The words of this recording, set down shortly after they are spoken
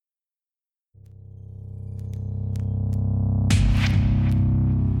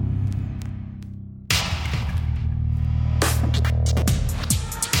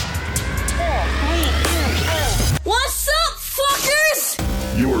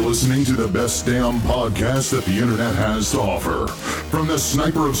listening to the best damn podcast that the internet has to offer. From the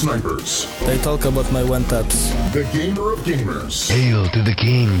sniper of snipers. They talk about my one-taps. The gamer of gamers. Hail to the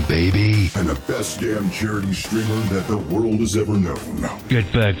king, baby. And the best damn charity streamer that the world has ever known. Get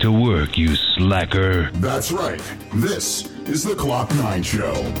back to work, you slacker. That's right. This is the Glock 9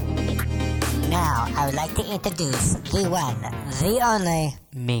 Show. Now, I would like to introduce the one, the only,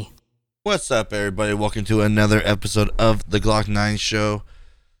 me. What's up, everybody? Welcome to another episode of the Glock 9 Show.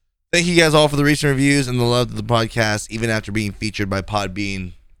 Thank you guys all for the recent reviews and the love of the podcast. Even after being featured by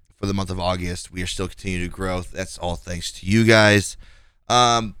Podbean for the month of August, we are still continuing to grow. That's all thanks to you guys.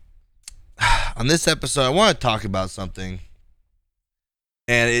 On this episode, I want to talk about something.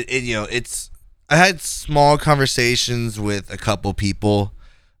 And I had small conversations with a couple people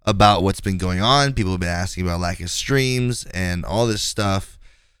about what's been going on. People have been asking about lack of streams and all this stuff.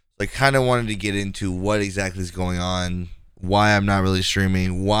 I kind of wanted to get into what exactly is going on, why I'm not really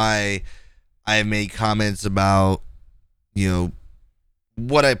streaming, why I have made comments about,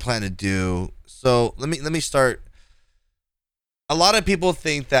 what I plan to do. So let me start. A lot of people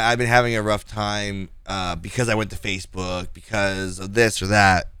think that I've been having a rough time because I went to Facebook, because of this or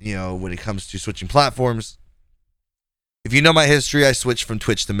that, when it comes to switching platforms. If you know my history, I switched from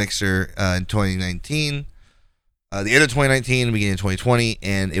Twitch to Mixer in 2019. The end of 2019, beginning of 2020,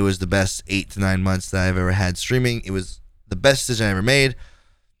 and it was the best 8 to 9 months that I've ever had streaming. It was the best decision I ever made.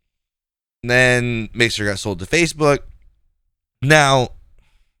 And then Mixer got sold to Facebook. Now,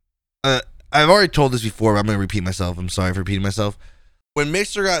 I've already told this before, but I'm going to repeat myself. I'm sorry for repeating myself. When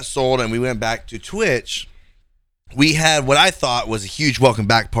Mixer got sold and we went back to Twitch, we had what I thought was a huge welcome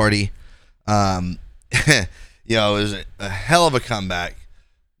back party. It was a hell of a comeback,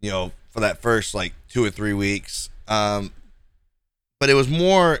 for that first 2 or 3 weeks. But it was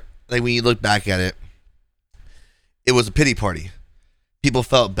more like, when you look back at it, it was a pity party. People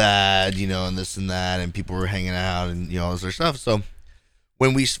felt bad, and this and that, and people were hanging out and, all this other stuff. So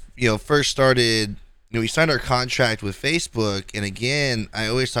when we, first started, we signed our contract with Facebook. And again, I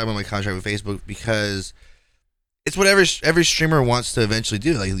always talk about my contract with Facebook because it's what every streamer wants to eventually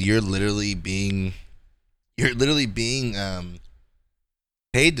do. Like, you're literally being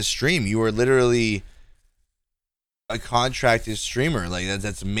paid to stream. You are literally a contracted streamer. Like,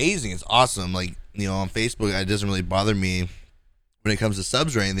 that's amazing. It's awesome. Like, on Facebook, it doesn't really bother me when it comes to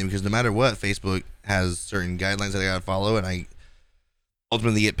subs or anything, because no matter what, Facebook has certain guidelines that I gotta follow, and I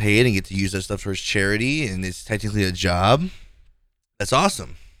ultimately get paid and get to use that stuff towards charity, and it's technically a job. That's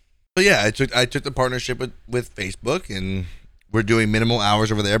awesome. But yeah, I took the partnership with Facebook, and we're doing minimal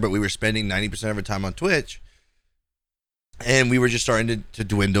hours over there, but we were spending 90% of our time on Twitch. And we were just starting to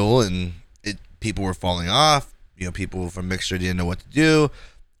dwindle, and people were falling off. People from Mixer didn't know what to do.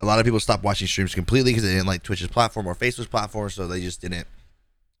 A lot of people stopped watching streams completely because they didn't like Twitch's platform or Facebook's platform, so they just didn't,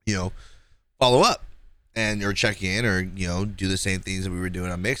 follow up or check in or, do the same things that we were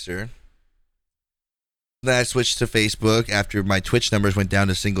doing on Mixer. Then I switched to Facebook after my Twitch numbers went down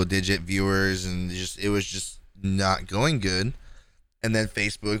to single-digit viewers, and it was just not going good. And then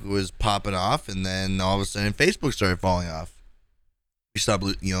Facebook was popping off, and then all of a sudden Facebook started falling off. We stopped,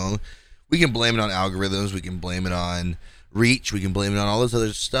 we can blame it on algorithms, we can blame it on reach, we can blame it on all this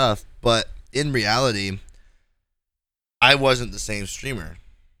other stuff, but in reality, I wasn't the same streamer.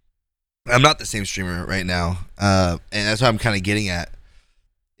 I'm not the same streamer right now, and that's what I'm kind of getting at.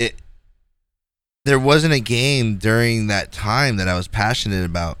 There wasn't a game during that time that I was passionate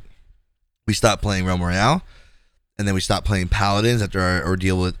about. We stopped playing Realm Royale. And then we stopped playing Paladins after our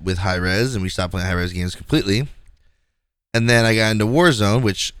ordeal with Hi-Rez, and we stopped playing Hi-Rez games completely. And then I got into Warzone,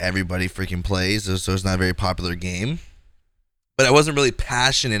 which everybody freaking plays, so it's not a very popular game. But I wasn't really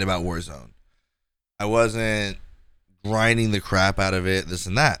passionate about Warzone. I wasn't grinding the crap out of it, this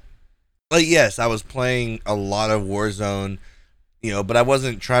and that. Like, yes, I was playing a lot of Warzone, but I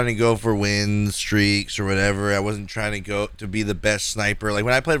wasn't trying to go for win streaks or whatever. I wasn't trying to go to be the best sniper. Like,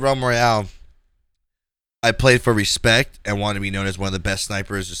 when I played Realm Royale, I played for respect and wanted to be known as one of the best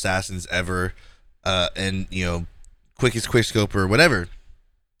snipers, assassins ever, and, quickest quickscoper or whatever.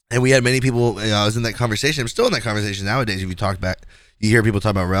 And we had many people, I was in that conversation. I'm still in that conversation nowadays. If you hear people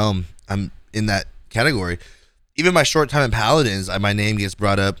talk about Realm, I'm in that category. Even my short time in Paladins, my name gets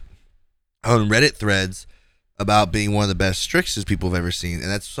brought up on Reddit threads about being one of the best Strixes people have ever seen.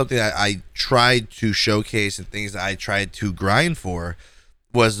 And that's something that I tried to showcase, and things that I tried to grind for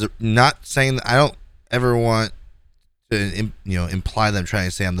was not saying that I don't ever want to imply that I'm trying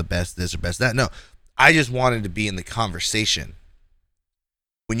to say I'm the best this or best that. No, I just wanted to be in the conversation.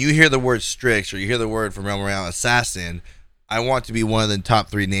 When you hear the word Strix or you hear the word from Realm Royale Assassin, I want to be one of the top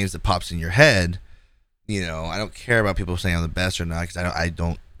 3 names that pops in your head. I don't care about people saying I'm the best or not, because I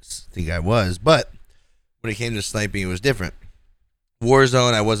don't guys think I was. But when it came to sniping, it was different.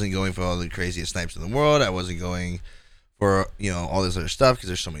 Warzone, I wasn't going for all the craziest snipes in the world. I wasn't going for, all this other stuff because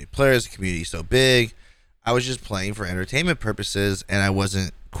there's so many players, the community's so big. I was just playing for entertainment purposes, and I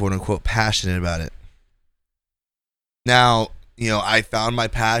wasn't, quote unquote, passionate about it. Now, I found my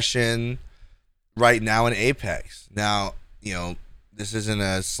passion right now in Apex. Now, this isn't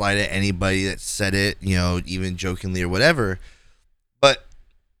a slight at anybody that said it, even jokingly or whatever. But,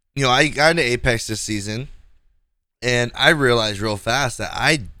 I got into Apex this season, and I realized real fast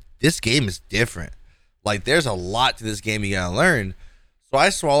that this game is different. Like, there's a lot to this game you gotta learn. So I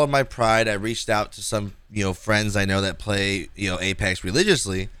swallowed my pride. I reached out to some, friends I know that play, Apex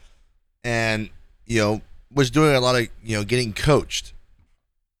religiously, and, was doing a lot of, getting coached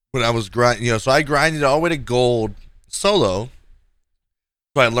when I was grinding, so I grinded all the way to gold solo.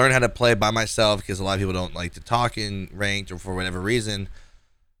 So I learned how to play by myself because a lot of people don't like to talk in ranked or for whatever reason.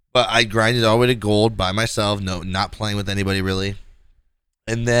 But I grinded all the way to gold by myself, not playing with anybody really.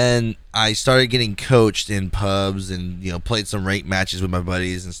 And then I started getting coached in pubs and, played some ranked matches with my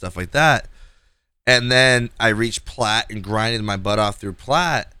buddies and stuff like that. And then I reached plat and grinded my butt off through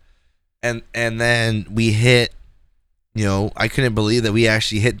plat. And then we hit, I couldn't believe that we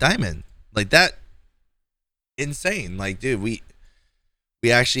actually hit diamond. Like that, insane. Like, dude, we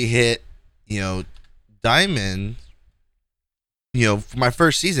actually hit, diamond, for my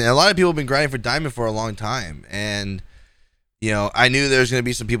first season. And a lot of people have been grinding for diamond for a long time. And, I knew there was going to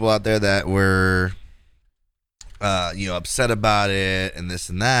be some people out there that were, upset about it and this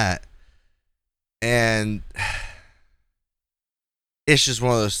and that. And it's just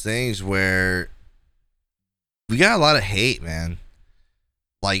one of those things where we got a lot of hate, man.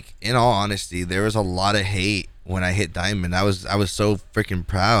 Like, in all honesty, there was a lot of hate when I hit diamond. I was so freaking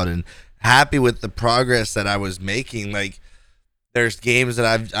proud and happy with the progress that I was making. Like, there's games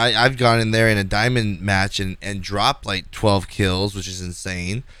that I've gone in there in a diamond match and dropped like 12 kills, which is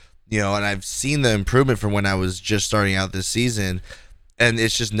insane. And I've seen the improvement from when I was just starting out this season. And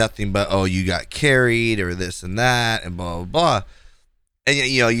it's just nothing but, oh, you got carried or this and that and blah, blah, blah. And,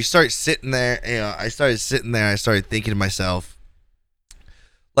 you start sitting there, I started sitting there. I started thinking to myself,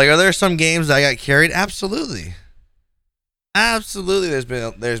 like, are there some games that I got carried? Absolutely. Absolutely.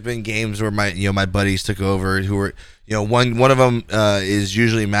 There's been games where my buddies took over who were, one of them is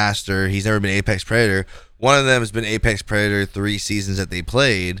usually Master. He's never been Apex Predator. One of them has been Apex Predator 3 seasons that they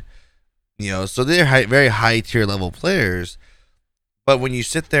played, so they're very high tier level players. But when you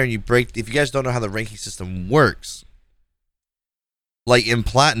sit there and you break, if you guys don't know how the ranking system works, like in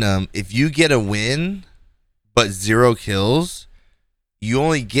Platinum, if you get a win but 0 kills, you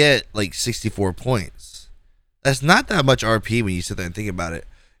only get like 64 points. That's not that much RP when you sit there and think about it.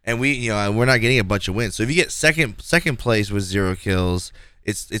 And we're not getting a bunch of wins. So if you get second place with 0 kills,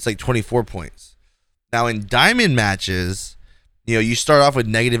 it's like 24 points. Now in diamond matches, you start off with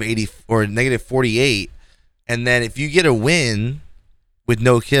 -80 or -48, and then if you get a win with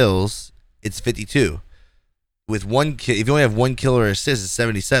no kills, it's 52. With one kill, if you only have 1 kill or assist, it's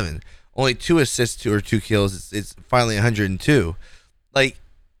 77. Only 2 assists or 2 kills, it's finally 102. Like,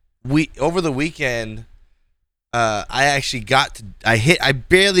 over the weekend, I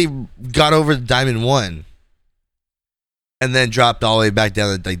barely got over the diamond 1, and then dropped all the way back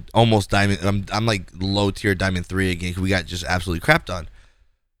down to like almost diamond. I'm like low tier diamond 3 again because we got just absolutely crapped on.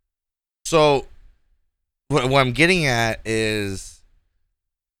 So what I'm getting at is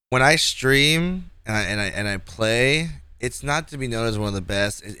when I stream and I play, it's not to be known as one of the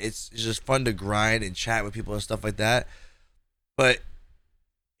best. It's just fun to grind and chat with people and stuff like that. But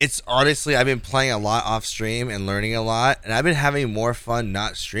it's honestly, I've been playing a lot off stream and learning a lot, and I've been having more fun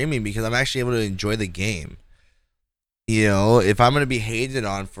not streaming because I'm actually able to enjoy the game. If I'm going to be hated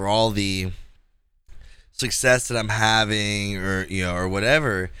on for all the success that I'm having or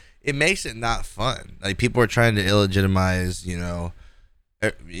whatever, it makes it not fun. Like, people are trying to illegitimize,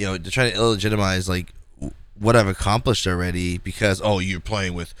 they're trying to illegitimize like what I've accomplished already because, oh, you're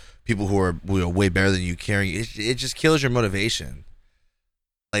playing with people who are way better than you carrying. It just kills your motivation.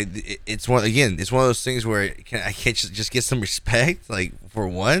 Like, it's one of those things where I can't just get some respect, like, for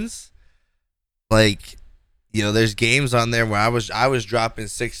once. Like, there's games on there where I was dropping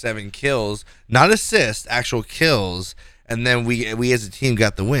 6-7 kills, not assists, actual kills, and then we as a team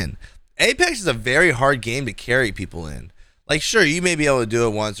got the win. Apex is a very hard game to carry people in. Like, sure, you may be able to do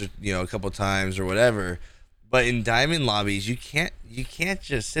it once or a couple times or whatever, but in diamond lobbies you can't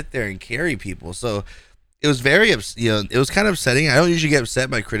just sit there and carry people. So it was it was kind of upsetting. I don't usually get upset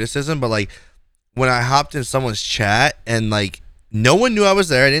by criticism, but like when I hopped in someone's chat and like no one knew I was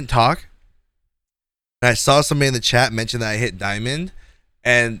there, I didn't talk. And I saw somebody in the chat mention that I hit diamond,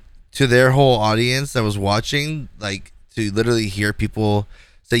 And to their whole audience that was watching, like, to literally hear people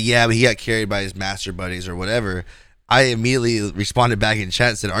say, yeah, but he got carried by his master buddies or whatever, I immediately responded back in chat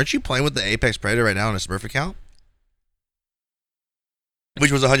and said, aren't you playing with the Apex Predator right now on a Smurf account?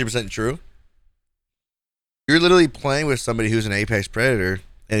 Which was 100% true. You're literally playing with somebody who's an Apex Predator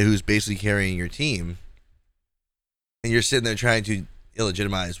and who's basically carrying your team. And you're sitting there trying to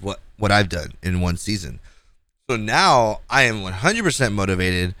illegitimize what I've done in one season. So now I am 100%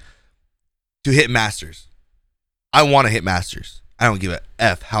 motivated to hit Masters. I want to hit Masters. I don't give a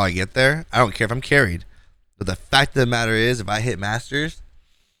F how I get there. I don't care if I'm carried. But the fact of the matter is, if I hit Masters,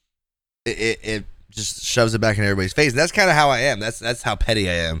 it just shoves it back in everybody's face. And that's kind of how I am. That's how petty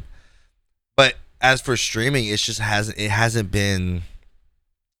I am. But as for streaming, I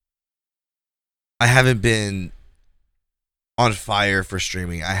haven't been on fire for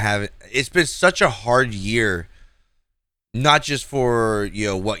streaming. It's been such a hard year, not just for,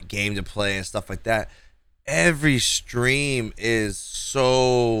 what game to play and stuff like that. Every stream is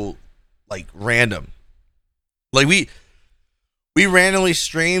so, like, random. Like, we randomly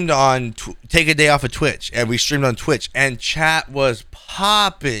streamed on take a day off of Twitch, and we streamed on Twitch, and chat was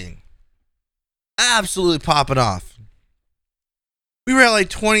popping, absolutely popping off. We were at like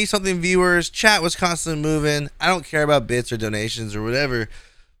 20 something viewers. Chat was constantly moving. I don't care about bits or donations or whatever.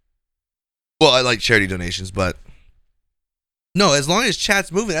 Well, I like charity donations, but no, as long as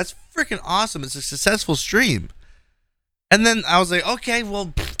chat's moving, that's freaking awesome. It's a successful stream. And then I was like, okay,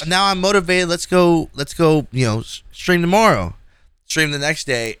 well, now I'm motivated. Let's go, stream tomorrow. Stream the next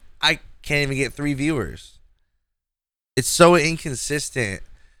day. I can't even get 3 viewers. It's so inconsistent.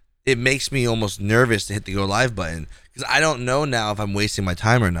 It makes me almost nervous to hit the go live button because I don't know now if I'm wasting my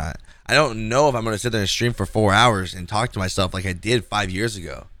time or not. I don't know if I'm going to sit there and stream for 4 hours and talk to myself like I did 5 years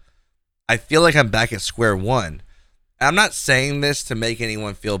ago. I feel like I'm back at square one. I'm not saying this to make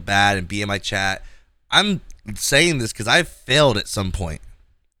anyone feel bad and be in my chat. I'm saying this because I've failed at some point.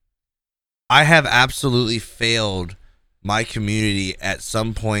 I have absolutely failed my community at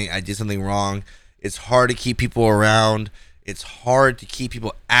some point. I did something wrong. It's hard to keep people around. It's hard to keep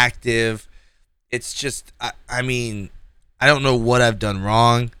people active. It's just, I mean, I don't know what I've done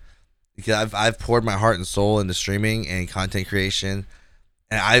wrong because I've poured my heart and soul into streaming and content creation,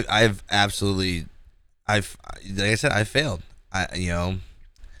 and I've absolutely, like I said, I failed. I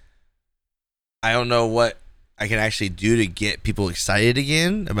don't know what I can actually do to get people excited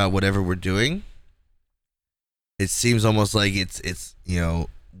again about whatever we're doing. It seems almost like it's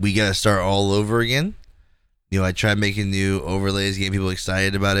we gotta start all over again. I tried making new overlays, getting people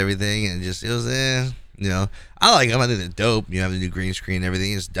excited about everything, and it was I like them. I think they're dope. You have the new green screen and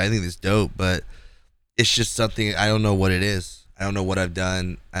everything. I think it's dope, but it's just something I don't know what it is. I don't know what I've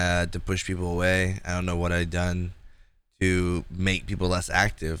done to push people away. I don't know what I've done to make people less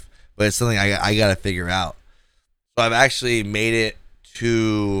active, but it's something I got to figure out. So I've actually made it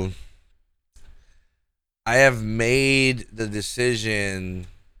to. I have made the decision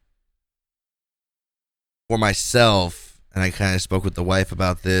for myself, and I kind of spoke with the wife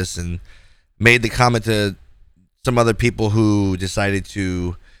about this and made the comment to some other people who decided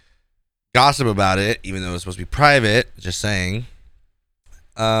to gossip about it, even though it's supposed to be private. Just saying.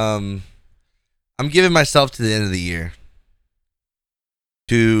 I'm giving myself to the end of the year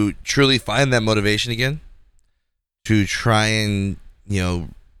to truly find that motivation again, to try and,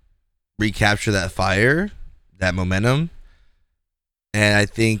 recapture that fire, that momentum. And I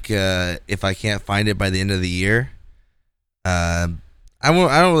think if I can't find it by the end of the year, I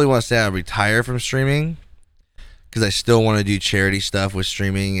don't really want to say I'll retire from streaming because I still want to do charity stuff with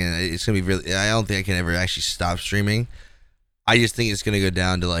streaming, and it's gonna be really. I don't think I can ever actually stop streaming. I just think it's gonna go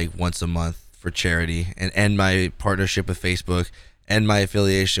down to like once a month for charity and end my partnership with Facebook, end my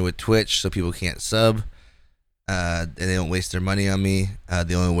affiliation with Twitch so people can't sub, and they don't waste their money on me.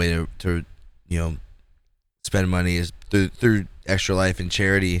 The only way to spend money is through Extra Life and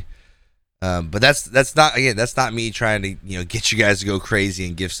charity. But that's not me trying to get you guys to go crazy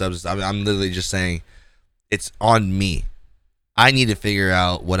and give subs. I'm literally just saying it's on me. I need to figure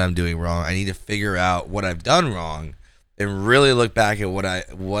out what I'm doing wrong. I need to figure out what I've done wrong and really look back at what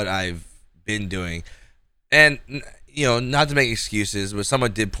I've been doing. And not to make excuses, but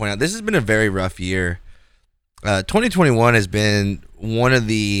someone did point out this has been a very rough year. 2021 has been one of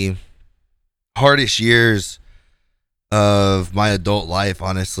the hardest years of my adult life,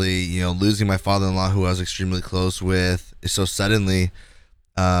 honestly. Losing my father-in-law, who I was extremely close with, so suddenly.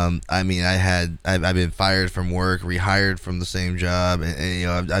 I've been fired from work, rehired from the same job,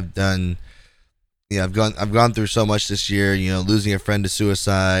 and I've gone through so much this year. Losing a friend to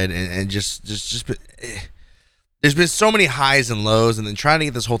suicide, and just there's been so many highs and lows, and then trying to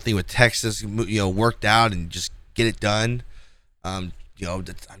get this whole thing with Texas, worked out and just get it done.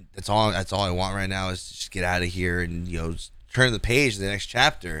 That's all I want right now is to just get out of here and turn the page to the next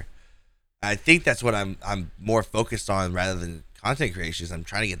chapter. I think that's what I'm more focused on rather than content creation. I'm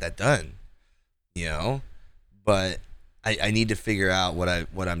trying to get that done, but I need to figure out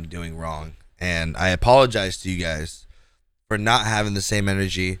what I'm doing wrong, and I apologize to you guys for not having the same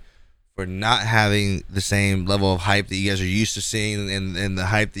energy, for not having the same level of hype that you guys are used to seeing, and the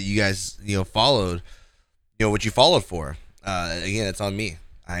hype that you guys followed, what you followed for. Again, it's on me.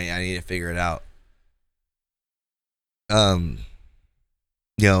 I need to figure it out.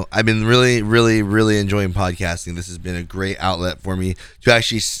 I've been really, really, really enjoying podcasting. This has been a great outlet for me to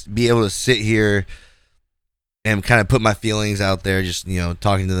actually be able to sit here and kind of put my feelings out there, just,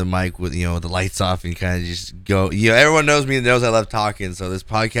 talking to the mic with, the lights off and kind of just go, everyone knows me and knows I love talking. So this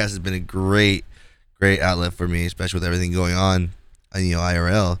podcast has been a great, great outlet for me, especially with everything going on,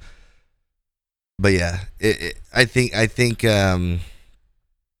 IRL. But yeah, I think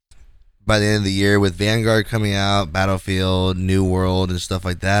by the end of the year with Vanguard coming out, Battlefield, New World, and stuff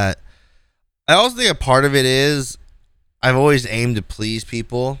like that, I also think a part of it is I've always aimed to please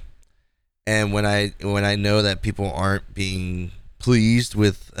people, and when I know that people aren't being pleased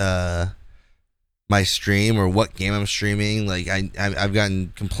with my stream or what game I'm streaming, like I've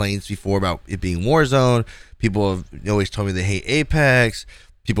gotten complaints before about it being Warzone. People have always told me they hate Apex.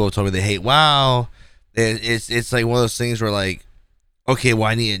 People have told me they hate WoW. It's like one of those things where like, okay, well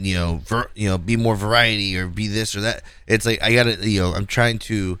I need be more variety or be this or that. It's like I gotta I'm trying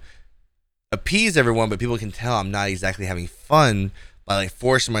to appease everyone, but people can tell I'm not exactly having fun by like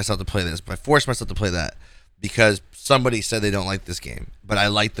forcing myself to play this, by forcing myself to play that, because somebody said they don't like this game, but I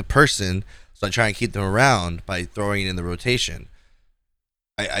like the person, so I try and keep them around by throwing it in the rotation.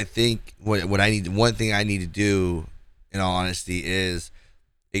 I think what I need, one thing I need to do, in all honesty, is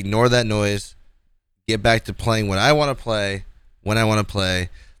ignore that noise, get back to playing what I want to play, when I want to play.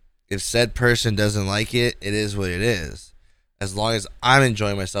 If said person doesn't like it, it is what it is. As long as I'm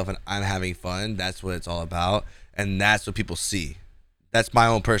enjoying myself and I'm having fun, that's what it's all about, and that's what people see. That's my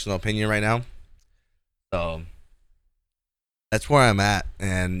own personal opinion right now. So that's where I'm at,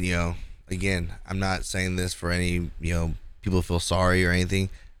 and again, I'm not saying this for any people feel sorry or anything.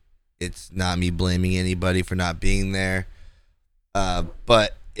 It's not me blaming anybody for not being there,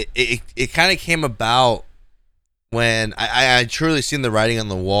 but it kind of came about when I truly seen the writing on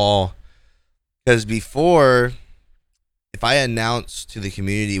the wall. Because before, if I announced to the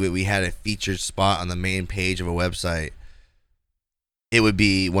community that we had a featured spot on the main page of a website, it would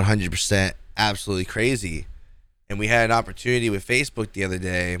be 100% absolutely crazy. And we had an opportunity with Facebook the other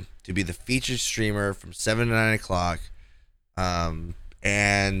day to be the featured streamer from 7 to 9 o'clock.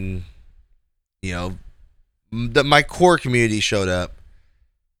 And, my core community showed up.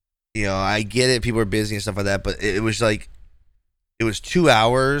 I get it, people are busy and stuff like that, but it was like, it was 2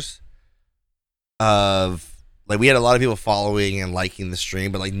 hours of, like, we had a lot of people following and liking the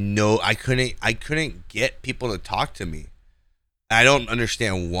stream, but like, no, I couldn't get people to talk to me. I don't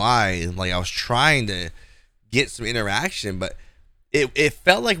understand why. Like, I was trying to get some interaction, but it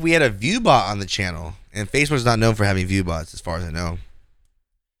felt like we had a view bot on the channel, and Facebook's not known for having view bots as far as I know.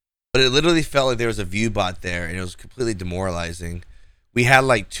 But it literally felt like there was a view bot there, and it was completely demoralizing. We had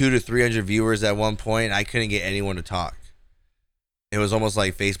like 200 to 300 viewers at one point, and I couldn't get anyone to talk. It was almost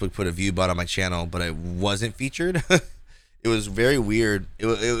like Facebook put a view bot on my channel, but it wasn't featured. It was very weird. It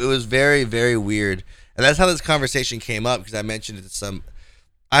was very, very weird. And that's how this conversation came up, because I mentioned it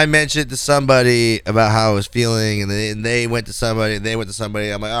to somebody about how I was feeling, and they went to somebody, and they went to somebody.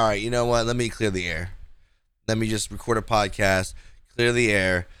 I'm like, all right, you know what? Let me clear the air. Let me just record a podcast, clear the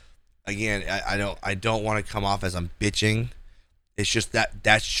air. Again, I don't want to come off as I'm bitching. It's just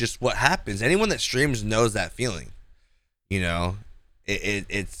that's just what happens. Anyone that streams knows that feeling.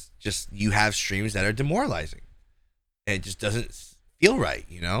 It's just, you have streams that are demoralizing. It just doesn't feel right,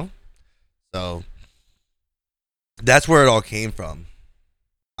 So that's where it all came from.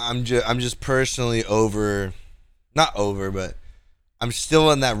 I'm just personally not over, but I'm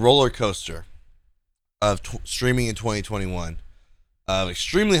still in that roller coaster of streaming in 2021.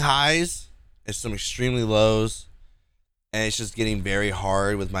 Extremely highs and some extremely lows. And it's just getting very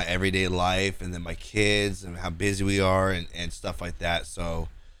hard with my everyday life, and then my kids and how busy we are and stuff like that. So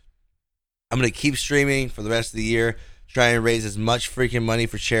I'm going to keep streaming for the rest of the year, try and raise as much freaking money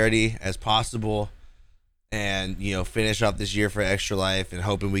for charity as possible, and, finish off this year for Extra Life, and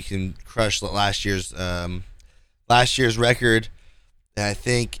hoping we can crush last year's record. And I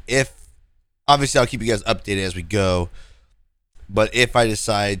think obviously I'll keep you guys updated as we go, but if I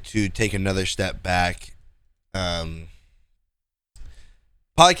decide to take another step back, Podcasts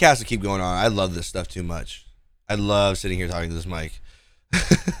will keep going on. I love this stuff too much. I love sitting here talking to this mic.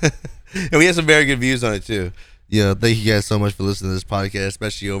 And we have some very good views on it too. Thank you guys so much for listening to this podcast,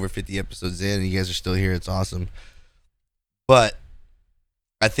 especially over 50 episodes in, and you guys are still here. It's awesome. But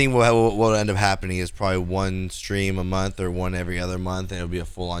I think what will end up happening is probably one stream a month or one every other month, and it'll be a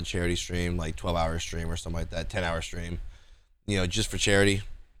full-on charity stream, like 12-hour stream or something like that, 10-hour stream, just for charity.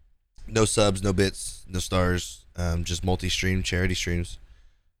 No subs, no bits, no stars, just multi-stream charity streams.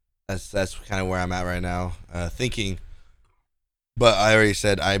 That's kind of where I'm at right now, thinking. But I already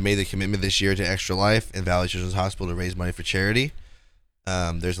said I made the commitment this year to Extra Life and Valley Children's Hospital to raise money for charity.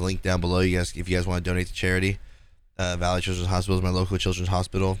 There's a link down below, you guys, if you guys want to donate to charity. Valley Children's Hospital is my local children's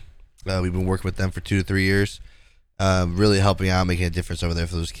hospital. We've been working with them for 2 to 3 years, really helping out, making a difference over there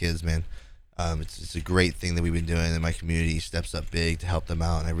for those kids, man. It's a great thing that we've been doing, and my community steps up big to help them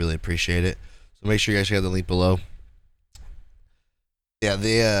out, and I really appreciate it. So make sure you guys check out the link below.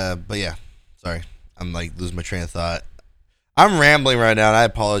 Yeah, but yeah, sorry, I'm like losing my train of thought. I'm rambling right now, and I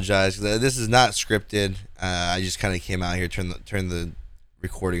apologize. This is not scripted. I just kind of came out here, turned the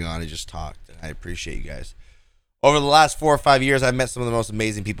recording on, and just talked. And I appreciate you guys. Over the last 4 or 5 years, I've met some of the most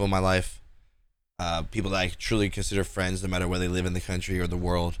amazing people in my life. People that I truly consider friends, no matter where they live in the country or the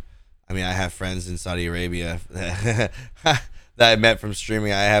world. I mean, I have friends in Saudi Arabia that I met from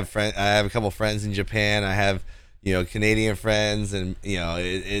streaming. I have a couple friends in Japan. I have, Canadian friends, and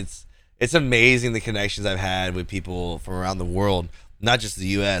it's amazing the connections I've had with people from around the world, not just the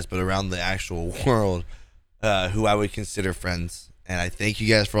U.S., but around the actual world, who I would consider friends. And I thank you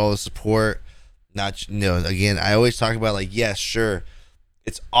guys for all the support. Again, I always talk about, like, yes, sure,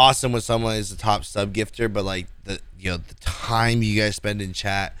 it's awesome when someone is the top sub gifter, but like the time you guys spend in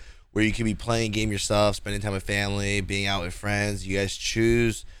chat, where you can be playing a game yourself, spending time with family, being out with friends, you guys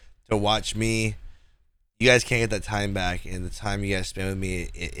choose to watch me. You guys can't get that time back, and the time you guys spend with me,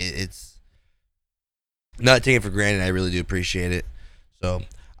 it's not taken for granted. I really do appreciate it. So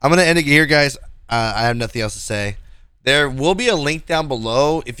I'm gonna end it here, guys. I have nothing else to say. There will be a link down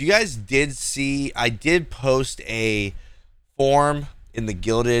below. If you guys did see, I did post a form in the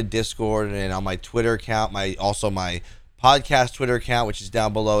Gilded Discord and on my Twitter account, my podcast Twitter account, which is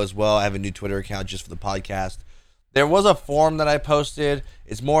down below as well. I have a new Twitter account just for the podcast. There was a form that I posted.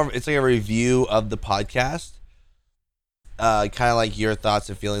 It's like a review of the podcast. Kind of like your thoughts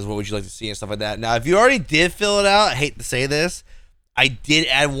and feelings. What would you like to see and stuff like that. Now, if you already did fill it out, I hate to say this, I did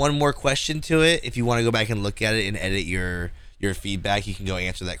add one more question to it. If you want to go back and look at it and edit your feedback, you can go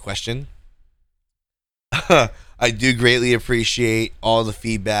answer that question. I do greatly appreciate all the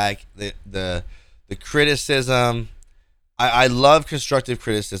feedback, the criticism. I love constructive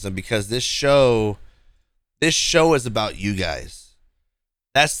criticism, because this show is about you guys.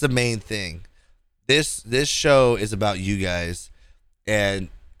 That's the main thing. This show is about you guys, and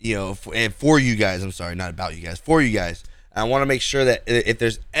for you guys. I'm sorry, not about you guys. For you guys. I want to make sure that if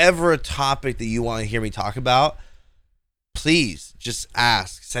there's ever a topic that you want to hear me talk about, please just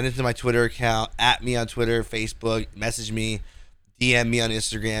ask. Send it to my Twitter account, at me on Twitter, Facebook, message me, DM me on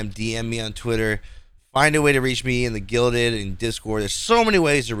Instagram, DM me on Twitter. Find a way to reach me in the Gilded and Discord. There's so many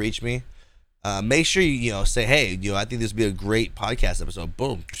ways to reach me. Make sure you say, hey, I think this would be a great podcast episode.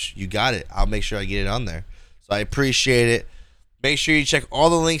 Boom, you got it. I'll make sure I get it on there. So I appreciate it. Make sure you check all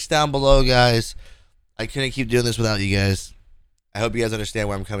the links down below, guys. I couldn't keep doing this without you guys. I hope you guys understand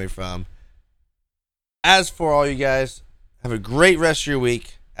where I'm coming from. As for all you guys, have a great rest of your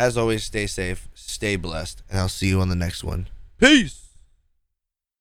week. As always, stay safe, stay blessed, and I'll see you on the next one. Peace.